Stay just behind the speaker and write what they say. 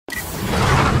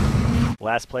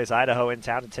Last place Idaho in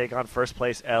town to take on first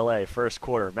place LA. First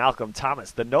quarter, Malcolm Thomas,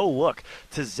 the no look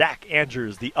to Zach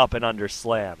Andrews, the up and under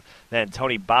slam. Then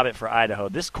Tony Bobbitt for Idaho.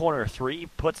 This corner three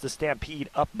puts the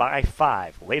Stampede up by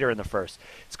 5 later in the first.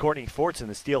 It's Courtney Fortson,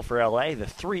 the steal for LA, the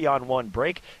 3-on-1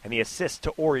 break, and the assist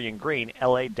to Orion Green,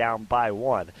 LA down by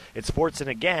 1. It's Fortson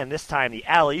again, this time the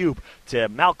alley-oop to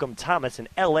Malcolm Thomas, and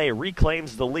LA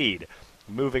reclaims the lead.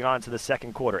 Moving on to the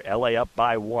second quarter, LA up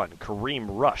by 1. Kareem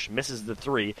Rush misses the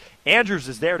 3. Andrews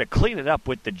is there to clean it up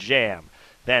with the jam.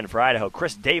 Then for Idaho,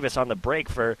 Chris Davis on the break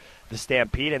for the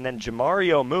Stampede, and then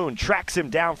Jamario Moon tracks him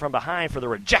down from behind for the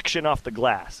rejection off the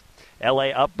glass. LA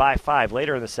up by 5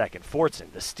 later in the second.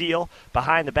 Fortson, the steal,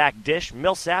 behind the back dish,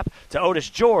 Millsap to Otis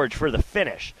George for the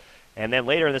finish. And then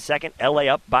later in the second, LA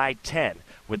up by 10.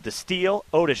 With the steal,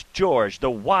 Otis George, the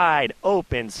wide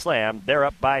open slam, they're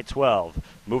up by 12.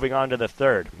 Moving on to the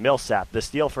third, Millsap, the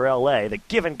steal for LA, the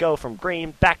give and go from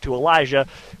Green back to Elijah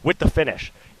with the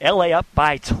finish. LA up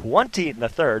by 20 in the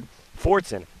third.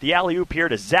 Fortson, the alley-oop here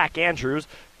to Zach Andrews,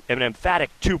 an emphatic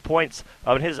 2 points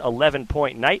on his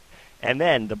 11-point night. And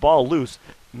then the ball loose.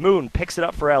 Moon picks it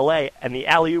up for LA, and the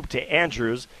alley-oop to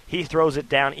Andrews, he throws it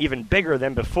down even bigger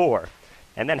than before.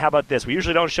 And then how about this? We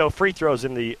usually don't show free throws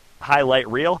in the highlight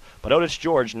reel, but Otis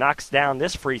George knocks down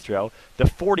this free throw, the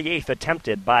 48th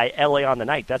attempted by LA on the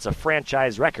night. That's a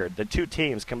franchise record. The two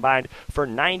teams combined for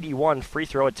 91 free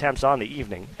throw attempts on the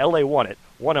evening. LA won it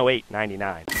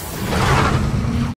 108-99.